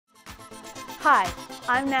Hi,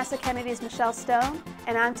 I'm NASA Kennedy's Michelle Stone,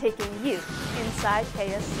 and I'm taking you inside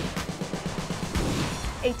KSC.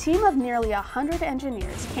 A team of nearly 100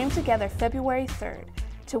 engineers came together February 3rd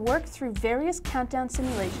to work through various countdown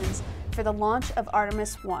simulations for the launch of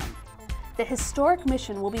Artemis I. The historic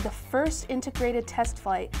mission will be the first integrated test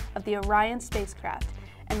flight of the Orion spacecraft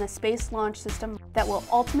and the Space Launch System that will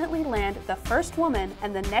ultimately land the first woman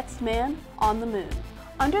and the next man on the moon.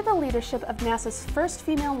 Under the leadership of NASA's first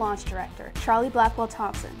female launch director,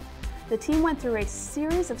 Blackwell-Thompson, the team went through a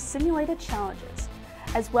series of simulated challenges,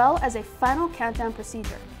 as well as a final countdown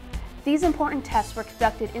procedure. These important tests were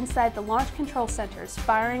conducted inside the Launch Control Center's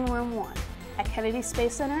Firing Room 1 at Kennedy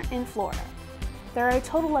Space Center in Florida. There are a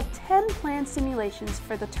total of 10 planned simulations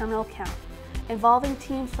for the terminal count, involving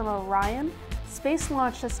teams from Orion, Space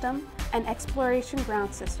Launch System, and Exploration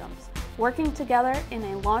Ground Systems, working together in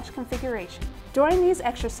a launch configuration. During these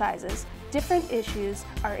exercises, different issues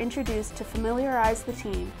are introduced to familiarize the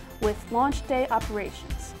team with launch day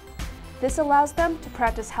operations. This allows them to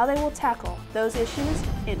practice how they will tackle those issues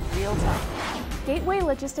in real time. Gateway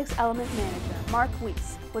Logistics Element Manager Mark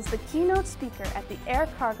Wiese was the keynote speaker at the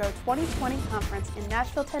AirCargo 2020 conference in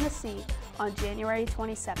Nashville, Tennessee on January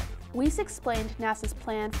 27th. Wiese explained NASA's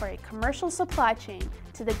plan for a commercial supply chain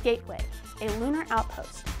to the Gateway, a lunar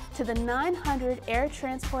outpost, to the 900 air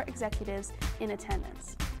transport executives in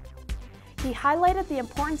attendance. He highlighted the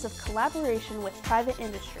importance of collaboration with private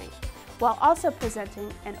industry, while also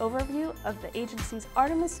presenting an overview of the agency's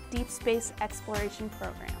Artemis Deep Space Exploration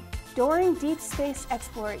Program. During deep space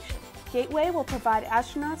exploration, Gateway will provide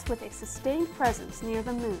astronauts with a sustained presence near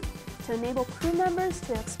the moon to enable crew members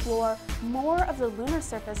to explore more of the lunar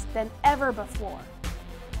surface than ever before,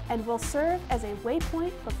 and will serve as a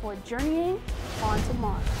waypoint before journeying on to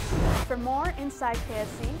Mars. For more Inside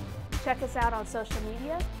KSC, check us out on social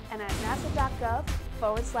media and at nasa.gov/Kennedy.